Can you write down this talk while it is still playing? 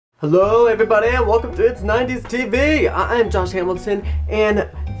Hello everybody and welcome to It's 90s TV! I am Josh Hamilton, and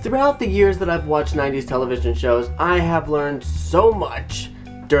throughout the years that I've watched 90s television shows, I have learned so much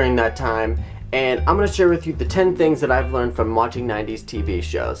during that time, and I'm going to share with you the 10 things that I've learned from watching 90s TV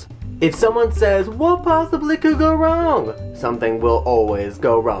shows. If someone says, what possibly could go wrong? Something will always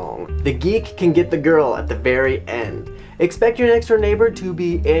go wrong. The geek can get the girl at the very end. Expect your next door neighbor to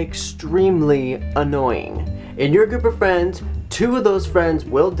be extremely annoying. In your group of friends, 2 of those friends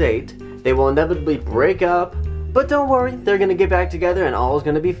will date, they will inevitably break up, but don't worry, they're gonna get back together and all's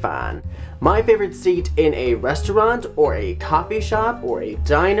gonna be fine. My favorite seat in a restaurant or a coffee shop or a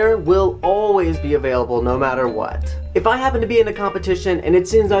diner will always be available no matter what. If I happen to be in a competition and it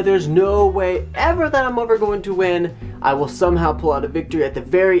seems like there's no way ever that I'm ever going to win, I will somehow pull out a victory at the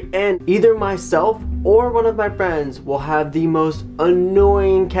very end. Either myself or one of my friends will have the most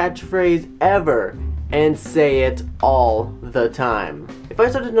annoying catchphrase ever and say it all the time. If I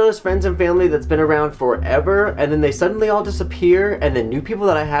start to notice friends and family that's been around forever and then they suddenly all disappear and then new people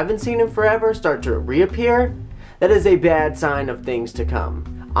that I haven't seen in forever start to reappear, that is a bad sign of things to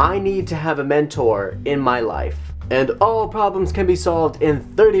come. I need to have a mentor in my life. And all problems can be solved in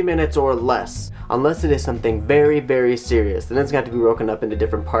 30 minutes or less. Unless it is something very, very serious. Then it's going to have to be broken up into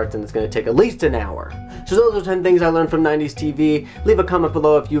different parts and it's going to take at least an hour. So those are 10 things I learned from 90s TV. Leave a comment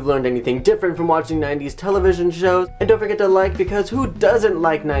below if you've learned anything different from watching 90s television shows. And don't forget to like, because who doesn't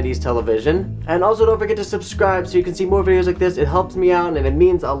like 90s television? And also don't forget to subscribe so you can see more videos like this. It helps me out and it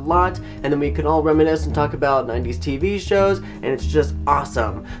means a lot. And then we can all reminisce and talk about 90s TV shows. And it's just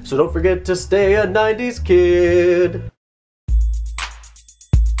awesome. So don't forget to stay a 90s kid.